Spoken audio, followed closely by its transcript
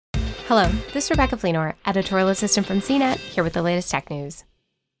Hello, this is Rebecca Fleenor, editorial assistant from CNET, here with the latest tech news.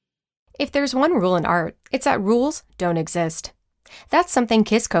 If there's one rule in art, it's that rules don't exist. That's something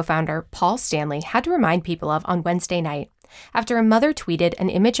KISS co-founder Paul Stanley had to remind people of on Wednesday night, after a mother tweeted an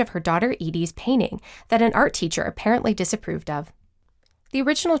image of her daughter Edie's painting that an art teacher apparently disapproved of. The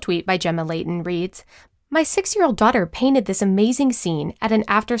original tweet by Gemma Layton reads, "My 6-year-old daughter painted this amazing scene at an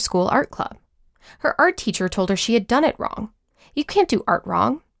after-school art club. Her art teacher told her she had done it wrong. You can't do art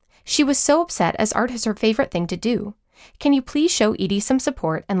wrong. She was so upset as art is her favorite thing to do. Can you please show Edie some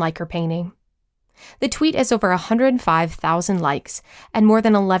support and like her painting?" The tweet has over 105,000 likes and more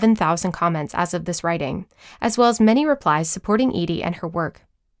than 11,000 comments as of this writing, as well as many replies supporting Edie and her work.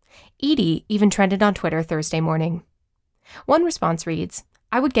 Edie even trended on Twitter Thursday morning. One response reads,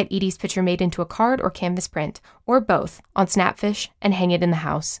 "I would get Edie's picture made into a card or canvas print, or both, on Snapfish and hang it in the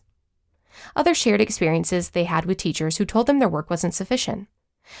house." Others shared experiences they had with teachers who told them their work wasn't sufficient.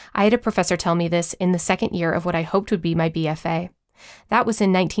 "I had a professor tell me this in the second year of what I hoped would be my BFA. That was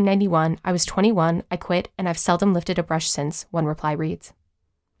in 1991, I was 21, I quit, and I've seldom lifted a brush since," one reply reads.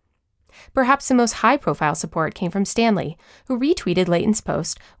 Perhaps the most high-profile support came from Stanley, who retweeted Layton's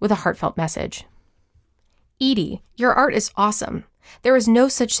post with a heartfelt message. "Edie, your art is awesome. There is no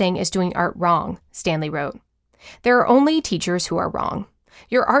such thing as doing art wrong," Stanley wrote. "There are only teachers who are wrong.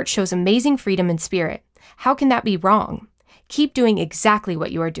 Your art shows amazing freedom and spirit. How can that be wrong? Keep doing exactly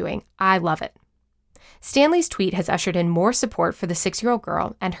what you are doing. I love it." Stanley's tweet has ushered in more support for the 6-year-old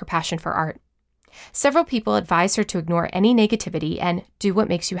girl and her passion for art. Several people advised her to ignore any negativity and do what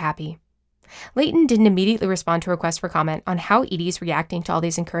makes you happy. Layton didn't immediately respond to requests for comment on how Edie's reacting to all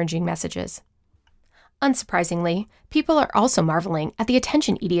these encouraging messages. Unsurprisingly, people are also marveling at the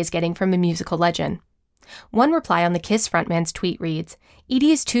attention Edie is getting from a musical legend. One reply on the KISS frontman's tweet reads,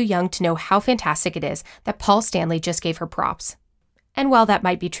 "Edie is too young to know how fantastic it is that Paul Stanley just gave her props." And while that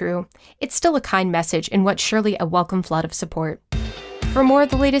might be true, it's still a kind message in what's surely a welcome flood of support. For more of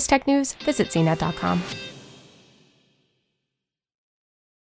the latest tech news, visit cnet.com.